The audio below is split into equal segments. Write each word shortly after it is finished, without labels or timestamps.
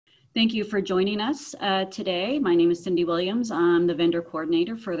Thank you for joining us today. My name is Cindy Williams. I'm the vendor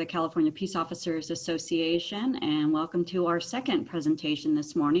coordinator for the California Peace Officers Association, and welcome to our second presentation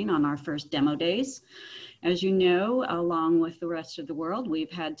this morning on our first demo days. As you know, along with the rest of the world,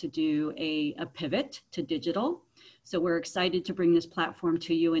 we've had to do a pivot to digital. So we're excited to bring this platform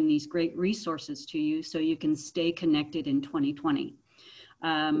to you and these great resources to you so you can stay connected in 2020.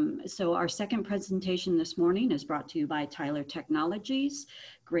 So our second presentation this morning is brought to you by Tyler Technologies.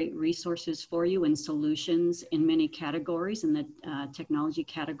 Great resources for you and solutions in many categories in the technology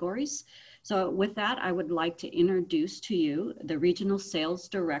categories. So with that, I would like to introduce to you the Regional Sales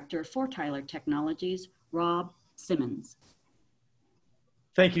Director for Tyler Technologies, Rob Simmons.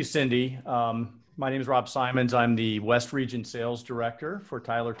 Thank you, Cindy. My name is Rob Simons. I'm the West Region Sales Director for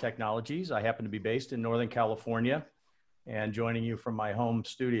Tyler Technologies. I happen to be based in Northern California and joining you from my home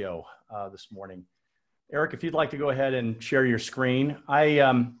studio this morning. Eric, if you'd like to go ahead and share your screen.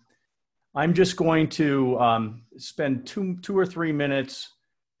 I'm just going to spend two or three minutes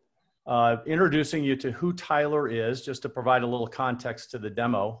introducing you to who Tyler is, just to provide a little context to the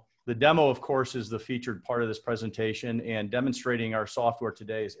demo. The demo, of course, is the featured part of this presentation, and demonstrating our software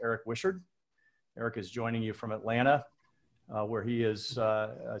today is Eric Wishard. Eric is joining you from Atlanta, where he is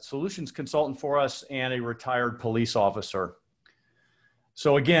a solutions consultant for us and a retired police officer.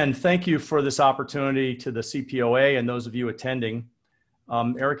 So again, thank you for this opportunity to the CPOA and those of you attending.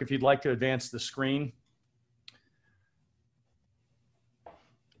 Eric, if you'd like to advance the screen.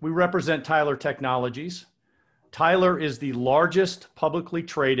 We represent Tyler Technologies. Tyler is the largest publicly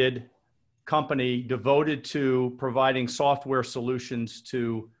traded company devoted to providing software solutions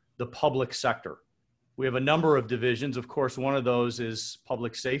to the public sector. We have a number of divisions. Of course, one of those is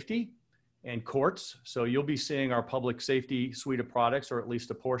public safety and courts. So you'll be seeing our public safety suite of products, or at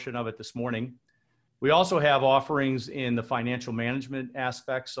least a portion of it this morning. We also have offerings in the financial management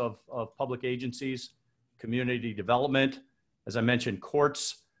aspects of public agencies, community development, as I mentioned,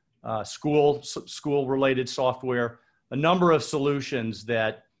 courts, school-related software, a number of solutions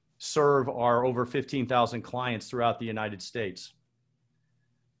that serve our over 15,000 clients throughout the United States.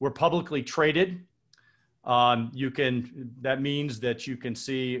 We're publicly traded. That means that you can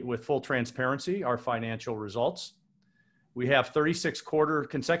see with full transparency our financial results. We have 36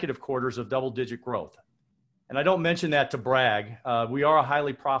 consecutive quarters of double-digit growth. And I don't mention that to brag. We are a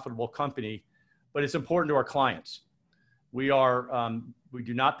highly profitable company, but it's important to our clients. We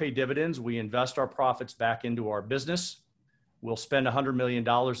do not pay dividends. We invest our profits back into our business. We'll spend $100 million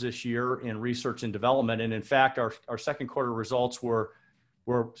this year in research and development. And in fact, our second quarter results were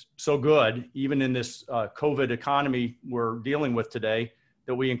so good, even in this COVID economy we're dealing with today,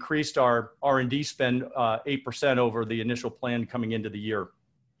 that we increased our R&D spend 8% over the initial plan coming into the year.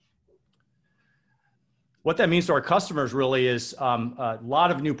 What that means to our customers really is a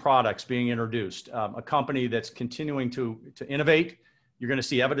lot of new products being introduced, a company that's continuing to innovate. You're going to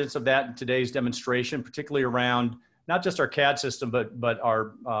see evidence of that in today's demonstration, particularly around not just our CAD system, but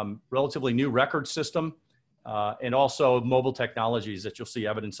our relatively new record system, and also mobile technologies that you'll see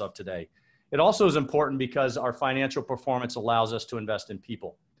evidence of today. It also is important because our financial performance allows us to invest in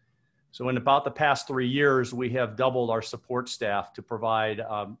people. So in about the past 3 years, we have doubled our support staff to provide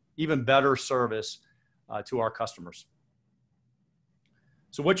even better service to our customers.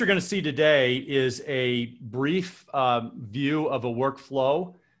 So what you're going to see today is a brief view of a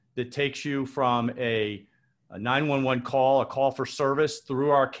workflow that takes you from a 911 call, a call for service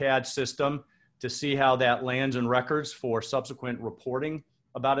through our CAD system, to see how that lands in records for subsequent reporting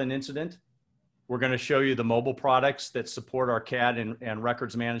about an incident. We're going to show you the mobile products that support our CAD and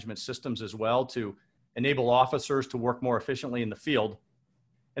records management systems as well, to enable officers to work more efficiently in the field.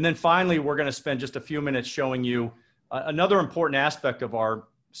 And then finally, we're going to spend just a few minutes showing you another important aspect of our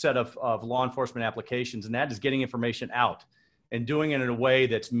set of law enforcement applications, and that is getting information out and doing it in a way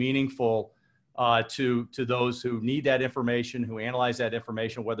that's meaningful to those who need that information, who analyze that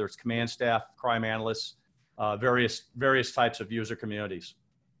information, whether it's command staff, crime analysts, various types of user communities.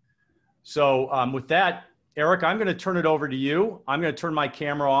 So with that, Eric, I'm going to turn it over to you. I'm going to turn my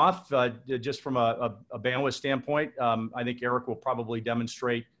camera off just from a bandwidth standpoint. I think Eric will probably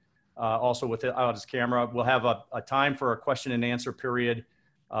demonstrate also without his camera. We'll have a time for a question and answer period,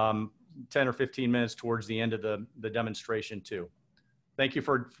 10 or 15 minutes towards the end of the demonstration too. Thank you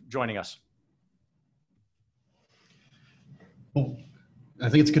for joining us. Well, I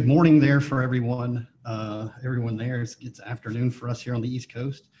think it's good morning there for everyone. Everyone there. It's afternoon for us here on the East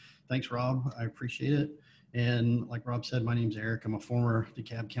Coast. Thanks, Rob. I appreciate it. And like Rob said, my name's Eric. I'm a former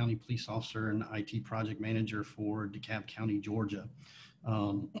DeKalb County police officer and IT project manager for DeKalb County, Georgia.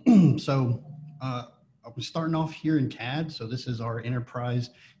 we're starting off here in CAD. So this is our enterprise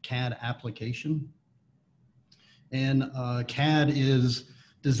CAD application. And CAD is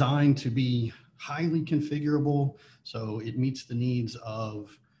designed to be highly configurable. So it meets the needs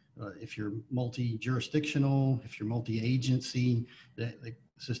of if you're multi-jurisdictional, if you're multi-agency, the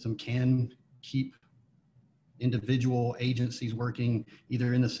system can keep individual agencies working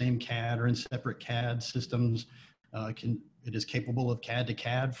either in the same CAD or in separate CAD systems. It is capable of CAD to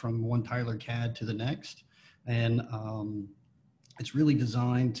CAD from one Tyler CAD to the next. And it's really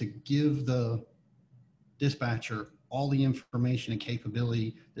designed to give the dispatcher all the information and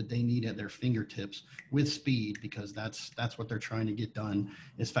capability that they need at their fingertips with speed, because that's what they're trying to get done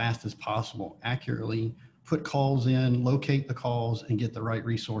as fast as possible. Accurately put calls in, locate the calls, and get the right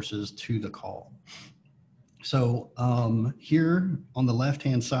resources to the call. So here on the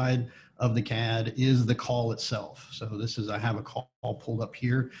left-hand side of the CAD is the call itself. So this is, I have a call pulled up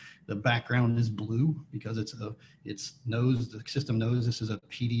here. The background is blue because the system knows this is a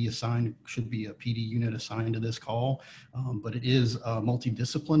PD assigned, should be a PD unit assigned to this call, but it is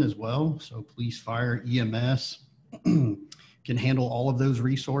multidiscipline as well. So police, fire, EMS can handle all of those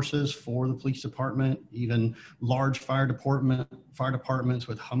resources for the police department, even large fire departments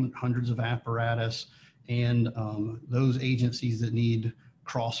with hundreds of apparatus, and those agencies that need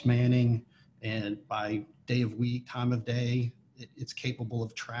cross manning and by day of week, time of day, it's capable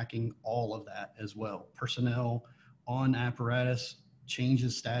of tracking all of that as well. Personnel on apparatus,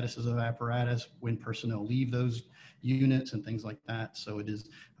 changes statuses of apparatus when personnel leave those units and things like that. So it is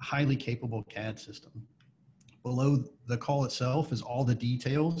a highly capable CAD system. Below the call itself is all the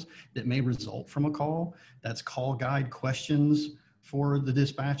details that may result from a call. That's call guide questions for the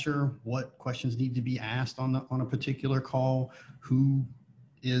dispatcher, what questions need to be asked on a particular call, who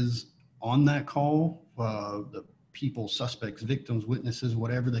is on that call, the people, suspects, victims, witnesses,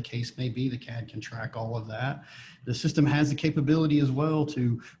 whatever the case may be. The CAD can track all of that. The system has the capability as well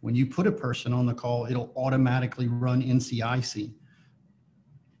to, when you put a person on the call, it'll automatically run NCIC.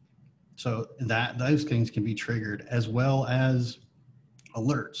 So those things can be triggered, as well as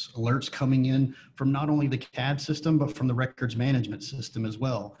alerts coming in from not only the CAD system, but from the records management system as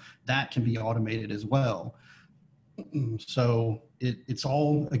well. That can be automated as well. So it's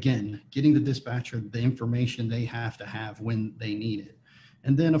all, again, getting the dispatcher the information they have to have when they need it.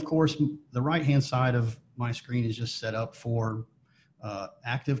 And then, of course, the right-hand side of my screen is just set up for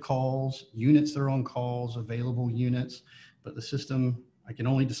active calls, units that are on calls, available units. But the system, I can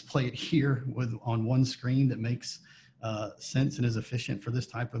only display it here on one screen that makes sense and is efficient for this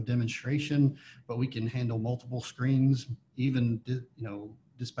type of demonstration. But we can handle multiple screens. Even,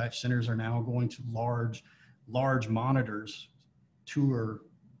 dispatch centers are now going to large monitors, two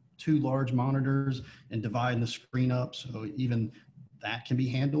large monitors, and dividing the screen up. So even that can be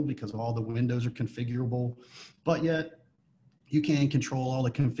handled because of all the windows are configurable, but yet you can control all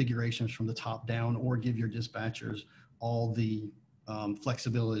the configurations from the top down or give your dispatchers all the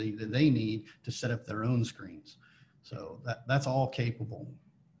flexibility that they need to set up their own screens. So that's all capable.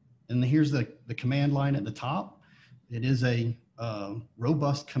 And here's the command line at the top. It is a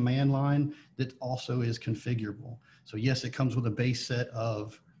robust command line that also is configurable. So yes, it comes with a base set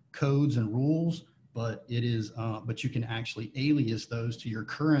of codes and rules, but but you can actually alias those to your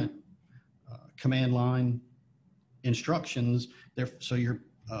current command line instructions there, so your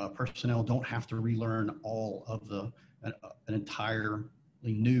personnel don't have to relearn all of an entirely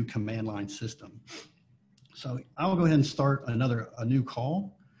new command line system. So I'll go ahead and start a new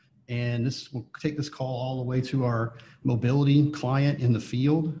call. And we'll take this call all the way to our mobility client in the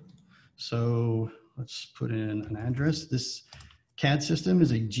field. So let's put in an address. This CAD system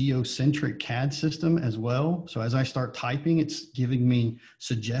is a geocentric CAD system as well. So as I start typing, it's giving me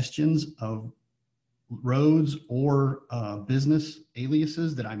suggestions of roads or business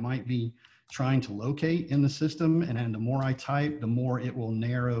aliases that I might be trying to locate in the system. And the more I type, the more it will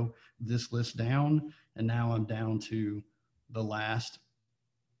narrow this list down. And now I'm down to the last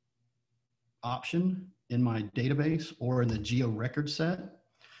option in my database or in the geo record set.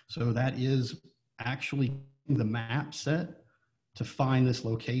 So that is actually the map set to find this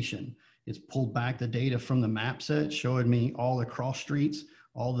location. It's pulled back the data from the map set, showing me all the cross streets,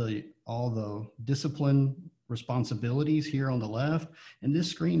 all the discipline responsibilities here on the left. And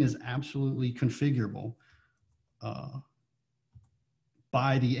this screen is absolutely configurable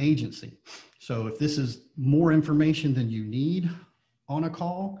by the agency. So if this is more information than you need on a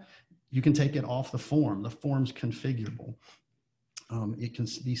call, you can take it off the form. The form's configurable. It can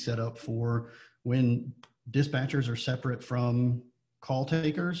be set up for when dispatchers are separate from call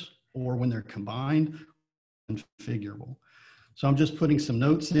takers or when they're combined, configurable. So I'm just putting some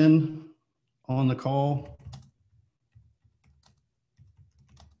notes in on the call.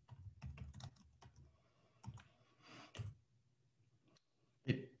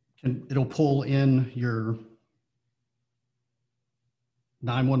 It'll pull in your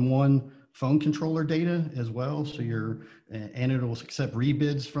 911 phone controller data as well. So and it'll accept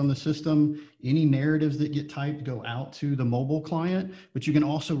rebids from the system. Any narratives that get typed go out to the mobile client, but you can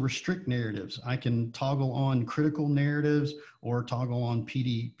also restrict narratives. I can toggle on critical narratives or toggle on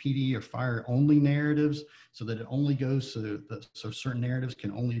PD or fire only narratives so that it only goes so certain narratives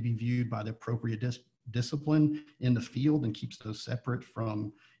can only be viewed by the appropriate discipline in the field and keeps those separate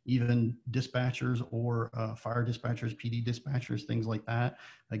from even dispatchers or fire dispatchers, PD dispatchers, things like that.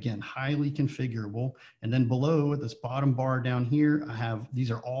 Again, highly configurable. And then below at this bottom bar down here, these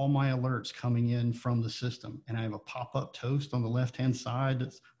are all my alerts coming in from the system. And I have a pop-up toast on the right-hand side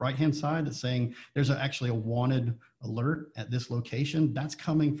that's saying there's actually a wanted alert at this location. That's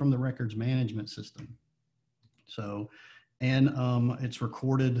coming from the records management system. So, and it's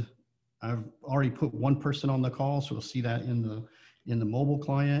recorded. I've already put one person on the call, so we'll see that in the mobile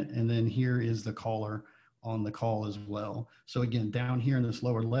client. And then here is the caller on the call as well. So again, down here in this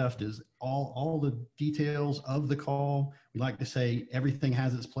lower left is all the details of the call. We like to say everything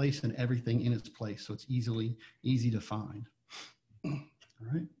has its place and everything in its place. So it's easy to find. All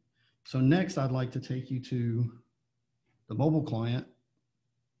right. So next I'd like to take you to the mobile client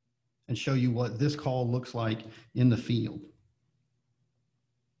and show you what this call looks like in the field.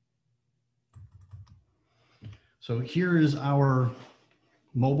 So here is our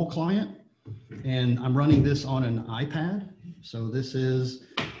mobile client, and I'm running this on an iPad. So this is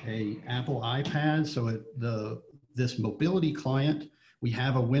an Apple iPad. So this mobility client, we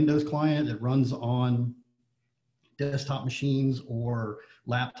have a Windows client that runs on desktop machines or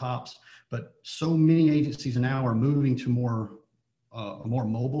laptops, but so many agencies now are moving to a more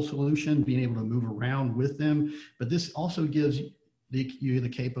mobile solution, being able to move around with them. But this also gives you the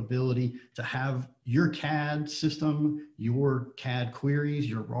capability to have your CAD system, your CAD queries,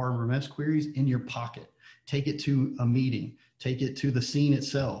 your RMS queries in your pocket. Take it to a meeting, take it to the scene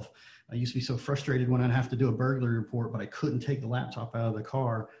itself. I used to be so frustrated when I'd have to do a burglary report, but I couldn't take the laptop out of the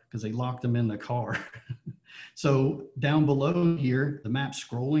car because they locked them in the car. So down below here, the map's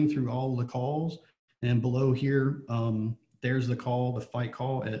scrolling through all of the calls, and below here, there's the call, the fight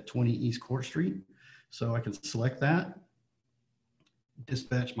call at 20 East Court Street. So I can select that,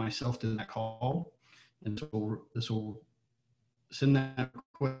 dispatch myself to that call, and so this will send that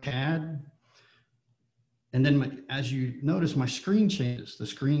quick CAD. And then as you notice, my screen changes. The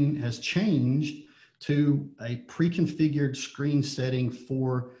screen has changed to a pre-configured screen setting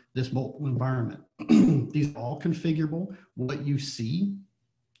for this mobile environment. These are all configurable. What you see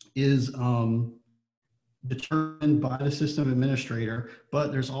is determined by the system administrator,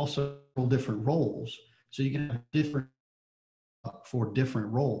 but there's also different roles. So you can have different for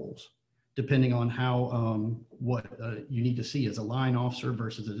different roles, depending on how what you need to see as a line officer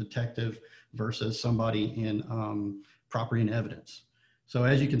versus a detective versus somebody in property and evidence. So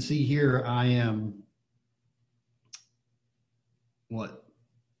as you can see here, I am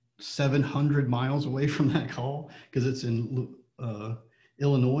 700 miles away from that call because it's in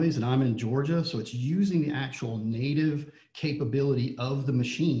Illinois and I'm in Georgia. So it's using the actual native capability of the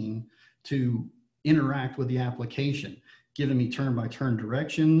machine to interact with the application, giving me turn-by-turn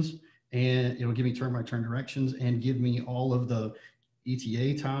directions, and it'll give me turn-by-turn directions and give me all of the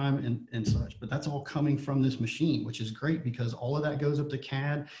ETA time and such. But that's all coming from this machine, which is great because all of that goes up to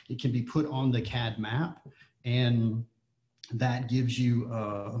CAD. It can be put on the CAD map, and that gives you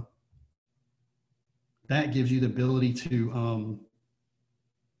the ability to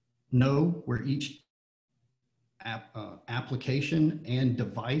know where each application and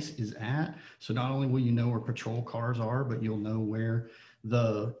device is at. So not only will you know where patrol cars are, but you'll know where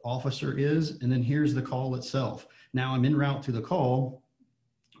the officer is. And then here's the call itself. Now I'm en route to the call.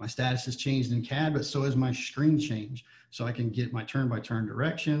 My status has changed in CAD, but so has my screen change. So I can get my turn-by-turn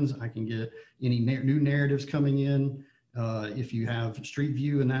directions. I can get any new narratives coming in. If you have street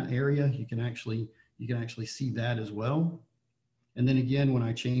view in that area, you can actually see that as well. And then again, when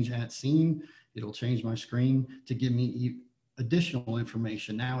I change at scene, it'll change my screen to give me additional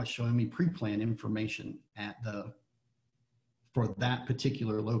information. Now it's showing me pre-planned information for that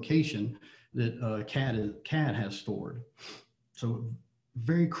particular location that CAD has stored. So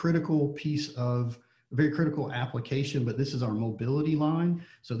very critical very critical application, but this is our mobility line.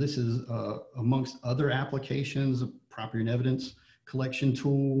 So this is amongst other applications, property and evidence collection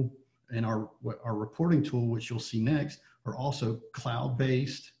tool, and our reporting tool, which you'll see next, are also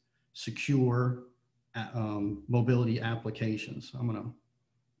cloud-based, secure mobility applications. I'm gonna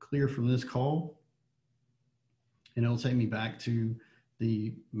clear from this call, and it'll take me back to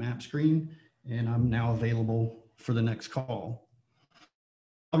the map screen, and I'm now available for the next call.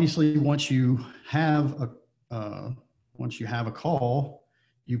 Obviously, once you have a call,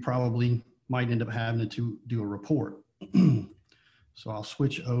 you probably might end up having to do a report. So I'll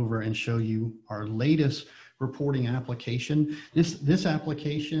switch over and show you our latest reporting application. This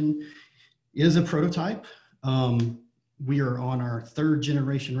application is a prototype. We are on our 3rd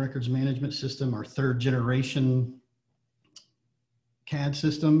generation records management system, our 3rd generation CAD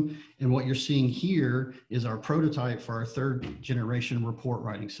system. And what you're seeing here is our prototype for our 3rd generation report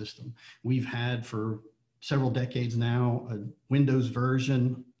writing system. We've had for several decades now a Windows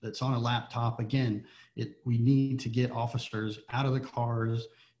version that's on a laptop. Again, we need to get officers out of the cars,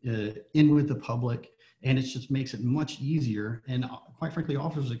 in with the public, and it just makes it much easier. And quite frankly,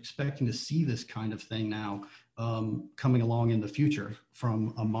 officers are expecting to see this kind of thing now coming along in the future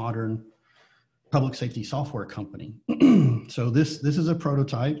from a modern public safety software company. So this is a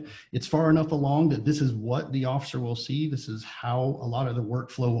prototype. It's far enough along that this is what the officer will see. This is how a lot of the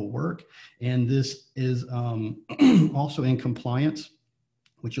workflow will work. And this is also in compliance,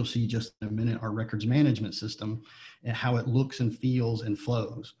 which you'll see just in a minute, our records management system and how it looks and feels and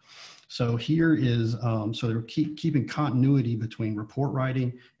flows. So here is, so they're keeping continuity between report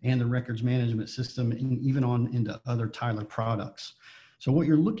writing and the records management system, and even on into other Tyler products. So what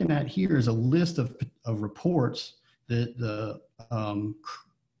you're looking at here is a list of reports that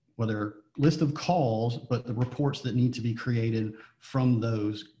whether list of calls, but the reports that need to be created from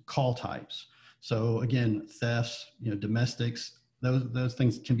those call types. So again, thefts, domestics, those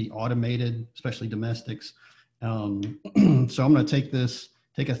things can be automated, especially domestics. So I'm going to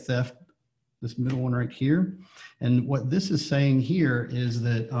take a theft, this middle one right here. And what this is saying here is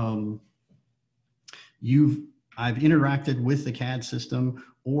that I've interacted with the CAD system,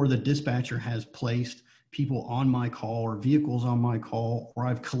 or the dispatcher has placed people on my call or vehicles on my call, or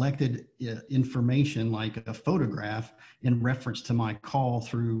I've collected information like a photograph in reference to my call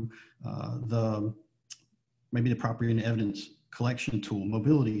through maybe the property and evidence collection tool,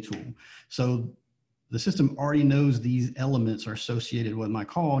 mobility tool. So the system already knows these elements are associated with my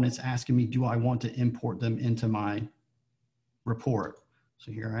call, and it's asking me, do I want to import them into my report?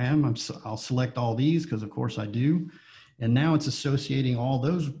 So here I am, I'll select all these because of course I do. And now it's associating all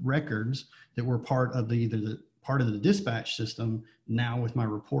those records that were part of the dispatch system now with my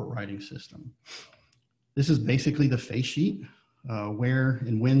report writing system. This is basically the face sheet, where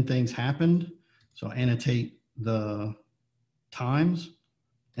and when things happened. So I'll annotate the times,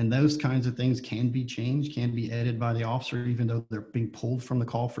 and those kinds of things can be changed, can be edited by the officer, even though they're being pulled from the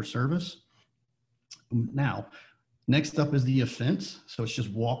call for service. Now, next up is the offense. So it's just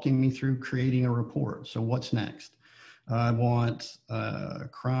walking me through creating a report. So what's next? I want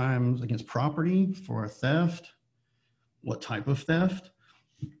crimes against property for a theft. What type of theft?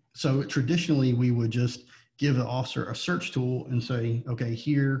 So traditionally, we would just give the officer a search tool and say, okay,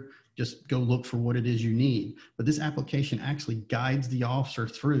 here, just go look for what it is you need. But this application actually guides the officer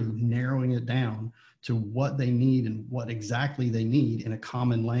through narrowing it down to what they need and what exactly they need in a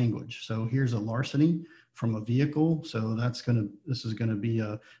common language. So here's a larceny from a vehicle. So this is gonna be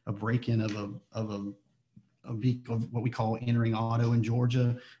a break-in of a vehicle, what we call entering auto in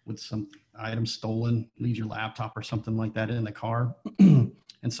Georgia, with some items stolen, leave your laptop or something like that in the car, and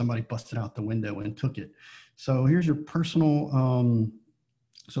somebody busted out the window and took it. So here's your personal,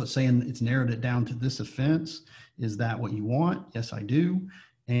 so it's saying it's narrowed it down to this offense. Is that what you want? Yes, I do.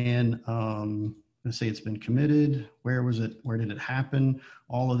 And let's say it's been committed. Where was it? Where did it happen?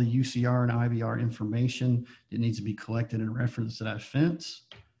 All of the UCR and IVR information, it needs to be collected in reference to that offense.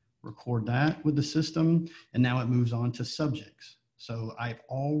 Record that with the system. And now it moves on to subjects. So I've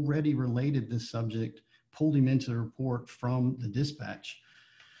already related this subject, pulled him into the report from the dispatch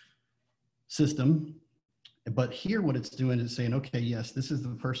system. But here what it's doing is saying, okay, yes, this is the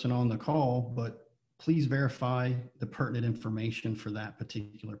person on the call, but please verify the pertinent information for that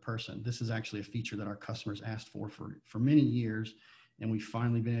particular person. This is actually a feature that our customers asked for many years, and we've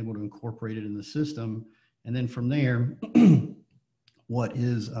finally been able to incorporate it in the system. And then from there, what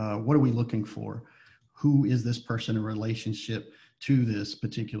are we looking for? Who is this person in relationship to this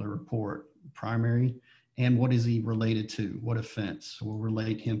particular report? Primary, and what is he related to? What offense? So we'll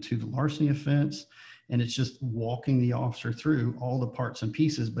relate him to the larceny offense. And it's just walking the officer through all the parts and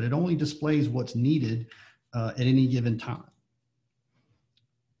pieces, but it only displays what's needed at any given time.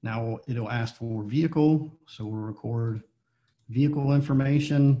 Now it'll ask for vehicle, so we'll record vehicle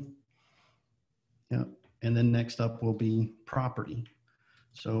information. Yep. And then next up will be property.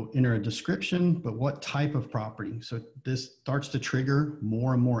 So enter a description, but what type of property? So this starts to trigger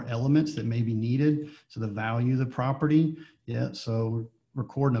more and more elements that may be needed. So the value of the property. Yeah, so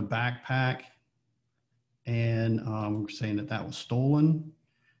recording a backpack and we're saying that that was stolen.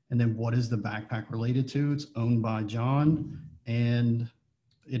 And then what is the backpack related to? It's owned by John and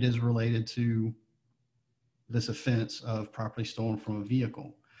it is related to this offense of property stolen from a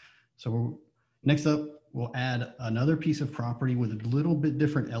vehicle. So next up, we'll add another piece of property with a little bit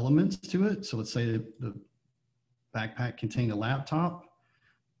different elements to it. So let's say the backpack contained a laptop.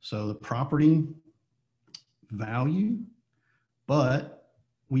 So the property value, but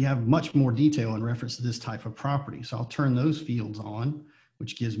we have much more detail in reference to this type of property. So I'll turn those fields on,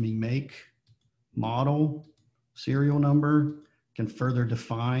 which gives me make, model, serial number, can further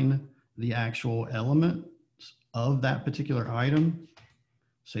define the actual element of that particular item.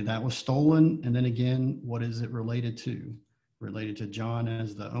 Say that was stolen, and then again, what is it related to? Related to John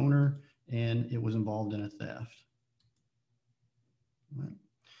as the owner, and it was involved in a theft. Right.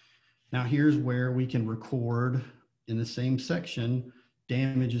 Now here's where we can record in the same section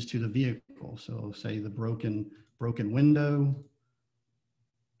damages to the vehicle. So say the broken window,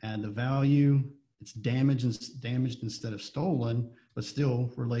 add the value. It's damaged instead of stolen, but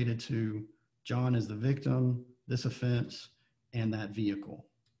still related to John as the victim, this offense, and that vehicle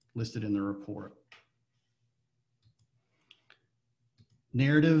listed in the report.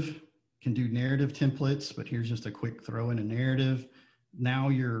 Narrative, can do narrative templates, but here's just a quick throw in a narrative. Now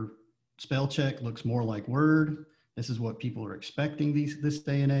your spell check looks more like Word. This is what people are expecting this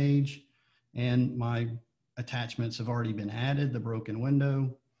day and age. And my attachments have already been added, the broken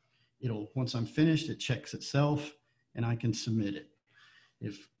window. Once I'm finished, it checks itself and I can submit it.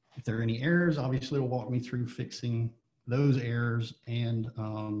 If there are any errors, obviously it'll walk me through fixing those errors, and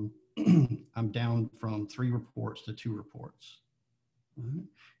I'm down from 3 reports to 2 reports. Right.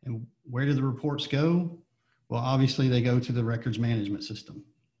 And where do the reports go? Well, obviously they go to the records management system.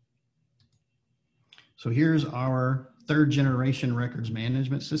 So here's our 3rd generation records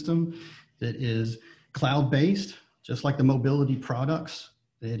management system that is cloud-based, just like the mobility products.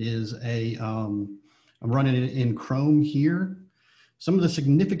 It is I'm running it in Chrome here. Some of the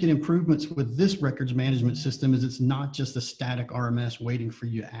significant improvements with this records management system is it's not just a static RMS waiting for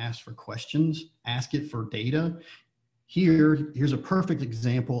you to ask for questions, ask it for data. Here's a perfect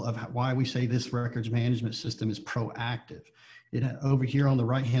example of why we say this records management system is proactive. Over here on the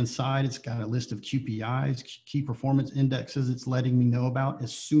right-hand side, it's got a list of QPIs, key performance indexes it's letting me know about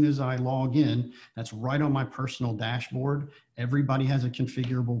as soon as I log in. That's right on my personal dashboard. Everybody has a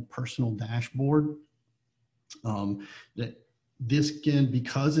configurable personal dashboard. This can,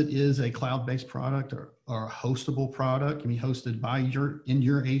 because it is a cloud-based product or a hostable product, can be hosted by in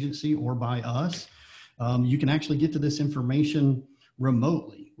your agency or by us. You can actually get to this information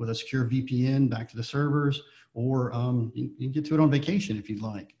remotely with a secure VPN back to the servers, or you can get to it on vacation if you'd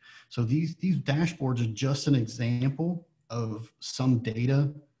like. So these dashboards are just an example of some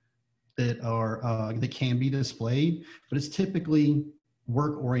data that that can be displayed, but it's typically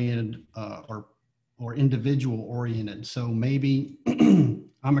work-oriented or individual oriented. So maybe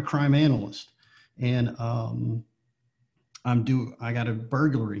I'm a crime analyst and I got a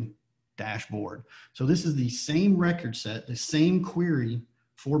burglary dashboard. So this is the same record set, the same query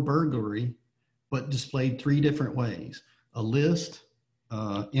for burglary, but displayed 3 different ways. A list,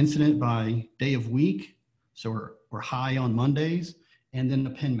 incident by day of week. So we're high on Mondays, and then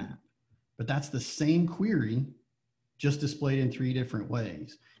a pin map. But that's the same query, just displayed in 3 different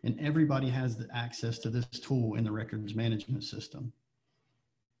ways. And everybody has the access to this tool in the records management system.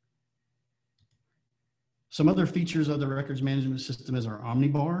 Some other features of the records management system is our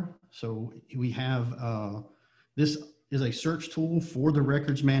Omnibar. So we have, this is a search tool for the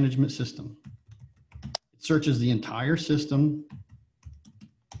records management system. It searches the entire system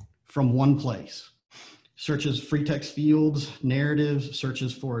from one place. Searches free text fields, narratives,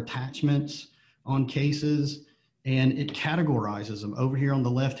 searches for attachments on cases, and it categorizes them over here on the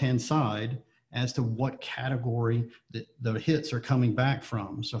left-hand side as to what category the hits are coming back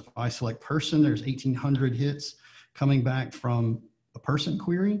from. So if I select person, there's 1,800 hits coming back from a person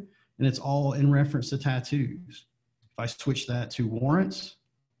query, and it's all in reference to tattoos. If I switch that to warrants,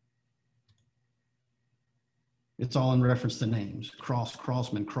 it's all in reference to names,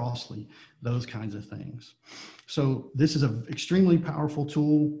 Crossman, Crossley, those kinds of things. So this is an extremely powerful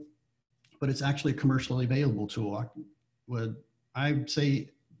tool, but it's actually a commercially available tool. I'd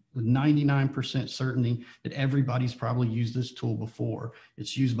say with 99% certainty that everybody's probably used this tool before.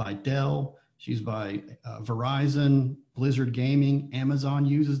 It's used by Dell, it's used by Verizon, Blizzard Gaming, Amazon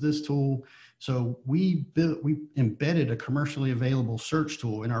uses this tool. So we embedded a commercially available search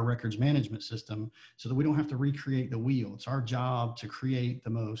tool in our records management system so that we don't have to recreate the wheel. It's our job to create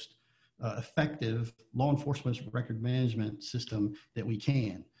the most effective law enforcement record management system that we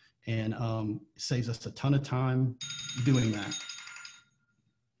can. And it saves us a ton of time doing that.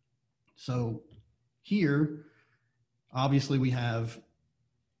 So here, obviously we have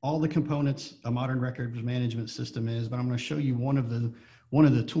all the components a modern records management system is, but I'm going to show you one of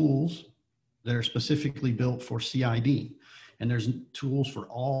the tools that are specifically built for CID. And there's tools for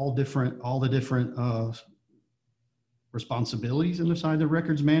all the different responsibilities inside the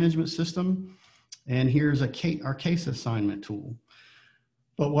records management system. And here's our case assignment tool.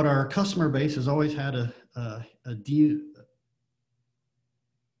 But what our customer base has always had a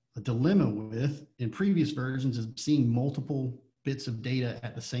dilemma with in previous versions is seeing multiple bits of data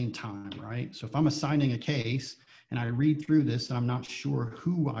at the same time, right? So if I'm assigning a case and I read through this and I'm not sure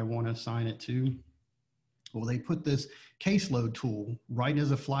who I want to assign it to, well, they put this caseload tool right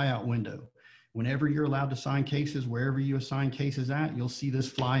as a flyout window. Whenever you're allowed to assign cases, wherever you assign cases at, you'll see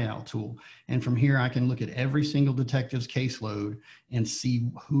this flyout tool. And from here, I can look at every single detective's caseload and see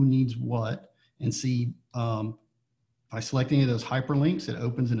who needs what, and see if I select any of those hyperlinks, it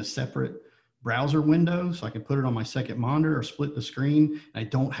opens in a separate browser window, so I can put it on my second monitor or split the screen. And I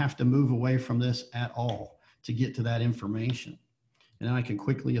don't have to move away from this at all to get to that information. And then I can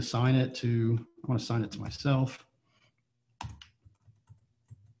quickly assign it to, I want to assign it to myself.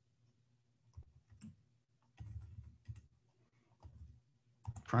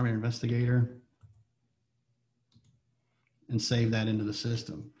 Primary investigator, and save that into the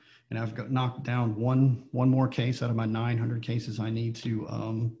system. And I've got knocked down one more case out of my 900 cases I need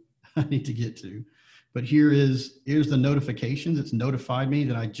to get to. But here's the notifications. It's notified me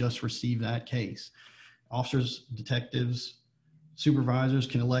that I just received that case. Officers, detectives, supervisors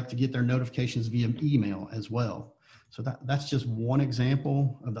can elect to get their notifications via email as well. So that's just one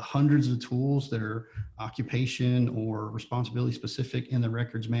example of the hundreds of tools that are occupation or responsibility specific in the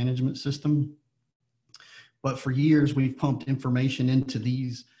records management system. But for years, we've pumped information into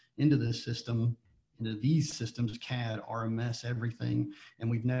this system, into these systems, CAD, RMS, everything, and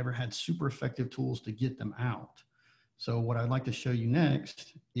we've never had super effective tools to get them out. So what I'd like to show you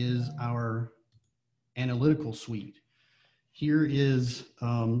next is our analytical suite. Here is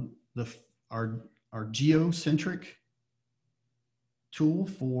our geocentric tool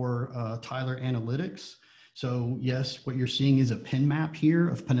for Tyler Analytics. So yes, what you're seeing is a pin map here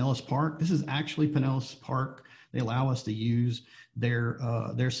of Pinellas Park. This is actually Pinellas Park. They allow us to use their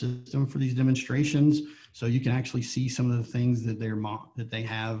system for these demonstrations. So you can actually see some of the things that they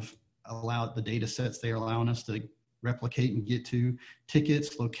have allowed, the data sets they're allowing us to replicate and get to,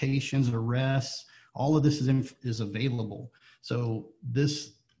 tickets, locations, arrests, all of this is available. So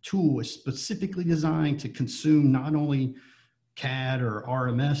this tool is specifically designed to consume not only CAD or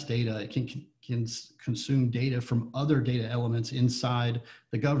RMS data, it can consume data from other data elements inside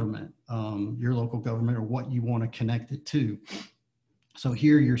the government, your local government, or what you want to connect it to. So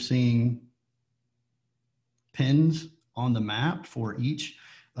here you're seeing pins on the map for each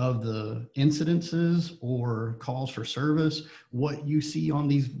of the incidences or calls for service. What you see on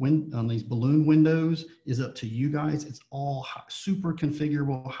these balloon windows is up to you guys. It's all super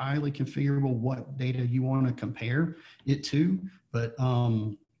configurable, highly configurable, what data you want to compare it to. But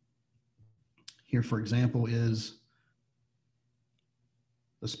here, for example, is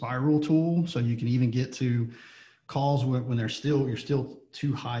the spiral tool. So you can even get to calls when you're still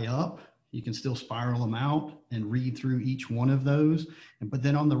too high up. You can still spiral them out and read through each one of those. But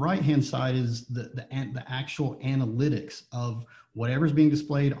then on the right-hand side is the actual analytics of whatever's being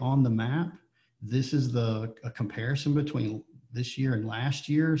displayed on the map. This is a comparison between this year and last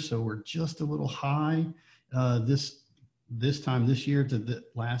year. So we're just a little high this time this year to the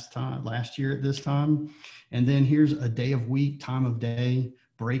last year at this time. And then here's a day of week, time of day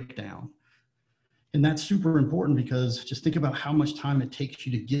breakdown. And that's super important because just think about how much time it takes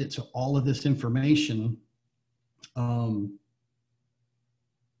you to get to all of this information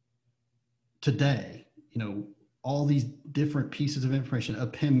today. You know, all these different pieces of information, a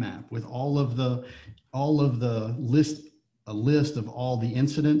PIM map with all of the list of all the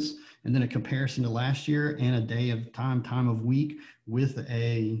incidents, and then a comparison to last year, and a day of time of week with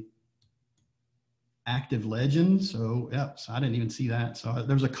a active legend. So I didn't even see that. So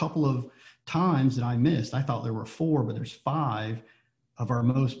there's a couple of times that I missed. I thought there were 4, but there's 5 of our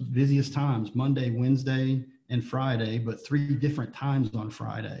most busiest times: Monday, Wednesday, and Friday, but 3 different times on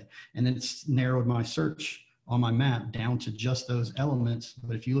Friday. And then it's narrowed my search on my map down to just those elements.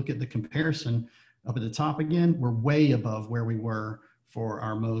 But if you look at the comparison up at the top again, we're way above where we were for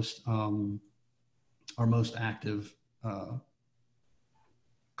our most our most active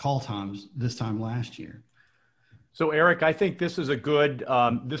call times this time last year. So Eric, I think this is a good,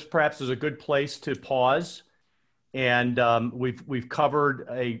 this perhaps is a good place to pause. And we've covered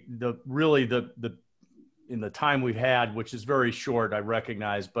in the time we've had, which is very short, I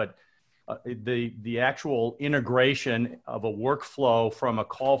recognize, but the actual integration of a workflow from a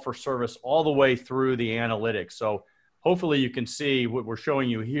call for service all the way through the analytics. So hopefully you can see what we're showing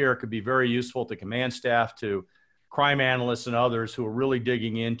you here could be very useful to command staff, to crime analysts and others who are really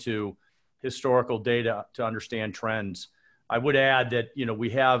digging into historical data to understand trends. I would add that, we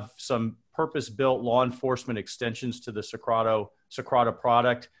have some purpose-built law enforcement extensions to the Socrata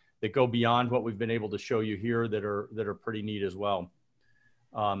product that go beyond what we've been able to show you here that are pretty neat as well.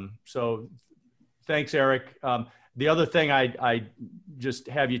 So thanks, Eric. The other thing I just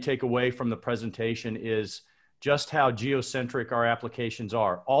have you take away from the presentation is just how geocentric our applications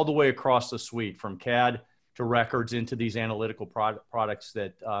are, all the way across the suite, from CAD to records into these analytical products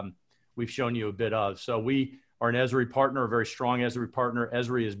that we've shown you a bit of. So we are an Esri partner, a very strong Esri partner.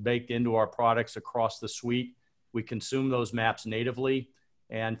 Esri is baked into our products across the suite. We consume those maps natively.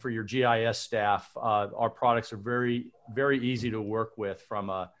 And for your GIS staff, our products are very, very easy to work with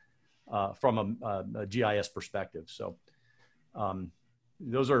from a GIS perspective. So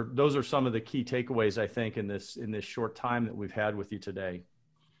those are some of the key takeaways, I think, in this short time that we've had with you today.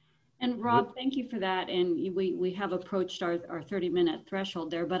 And Rob, thank you for that. And we have approached our 30-minute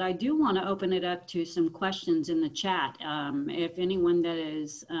threshold there, but I do want to open it up to some questions in the chat. If anyone that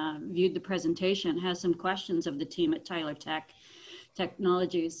has viewed the presentation has some questions of the team at Tyler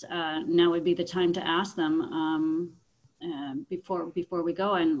Technologies, now would be the time to ask them before we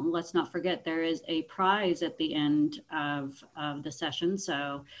go. And let's not forget, there is a prize at the end of the session.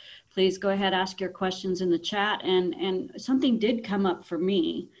 So please go ahead, ask your questions in the chat. And something did come up for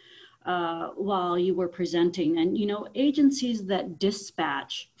me while you were presenting. And, agencies that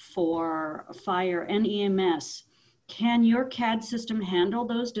dispatch for fire and EMS, can your CAD system handle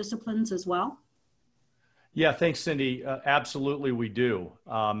those disciplines as well? Yeah, thanks, Cindy. Absolutely, we do.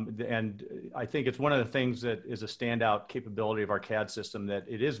 And I think it's one of the things that is a standout capability of our CAD system, that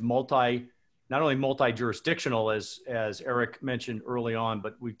it is not only multi-jurisdictional, as Eric mentioned early on,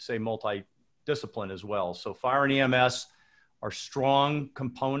 but we'd say multi-discipline as well. So fire and EMS are strong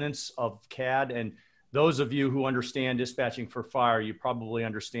components of CAD. And those of you who understand dispatching for fire, you probably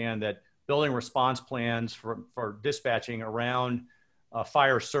understand that building response plans for dispatching around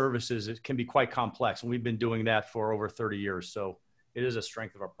fire services, it can be quite complex. And we've been doing that for over 30 years. So it is a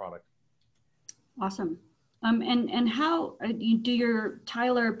strength of our product. Awesome. And how do your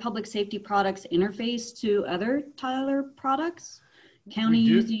Tyler public safety products interface to other Tyler products? County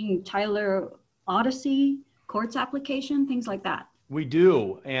using Tyler Odyssey, courts application, things like that? We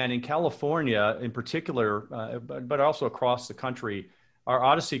do. And in California in particular, but also across the country, our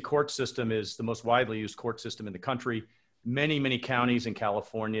Odyssey court system is the most widely used court system in the country. Many, many counties in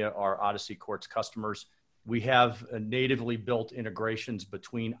California are Odyssey Courts customers. We have natively built integrations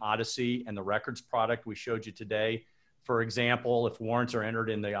between Odyssey and the records product we showed you today. For example, if warrants are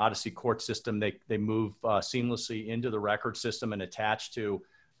entered in the Odyssey Court system, they move seamlessly into the record system and attach to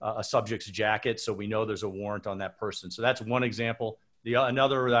a subject's jacket, so we know there's a warrant on that person. So that's one example.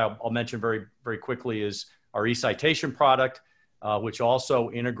 Another that I'll mention very, very quickly is our eCitation product, which also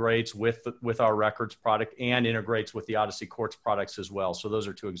integrates with our records product and integrates with the Odyssey Courts products as well. So those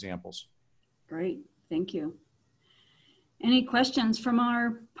are two examples. Great, thank you. Any questions from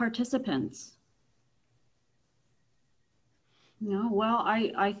our participants? No, well,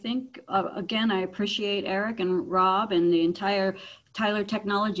 I think, again, I appreciate Eric and Rob and the entire Tyler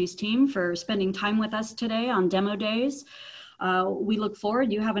Technologies team for spending time with us today on demo days. We look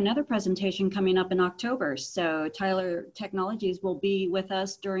forward. You have another presentation coming up in October. So Tyler Technologies will be with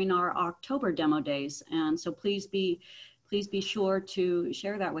us during our October demo days. And so please be sure to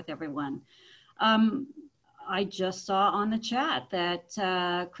share that with everyone. I just saw on the chat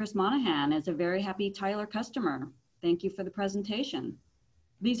that Chris Monahan is a very happy Tyler customer. Thank you for the presentation.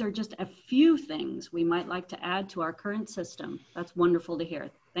 These are just a few things we might like to add to our current system. That's wonderful to hear.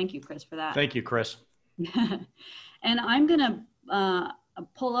 Thank you, Chris, for that. Thank you, Chris. And I'm going to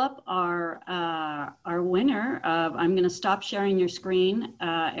pull up our winner. I'm going to stop sharing your screen,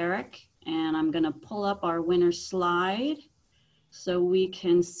 Eric, and I'm going to pull up our winner slide so we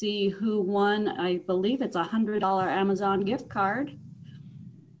can see who won. I believe it's a $100 Amazon gift card.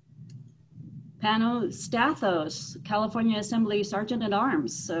 Pano Stathos, California Assembly Sergeant at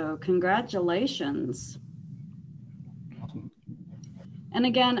Arms. So congratulations. Awesome. And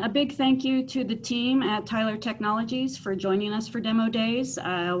again, a big thank you to the team at Tyler Technologies for joining us for Demo Days.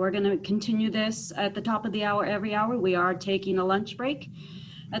 We're going to continue this at the top of the hour every hour. We are taking a lunch break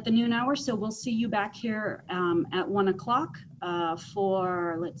at the noon hour, so we'll see you back here at 1 o'clock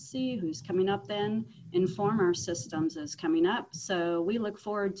for, let's see who's coming up then. Informer Systems is coming up. So we look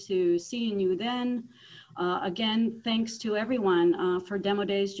forward to seeing you then. Again, thanks to everyone for Demo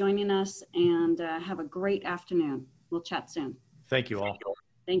Days joining us, and have a great afternoon. We'll chat soon. Thank you all.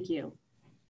 Thank you.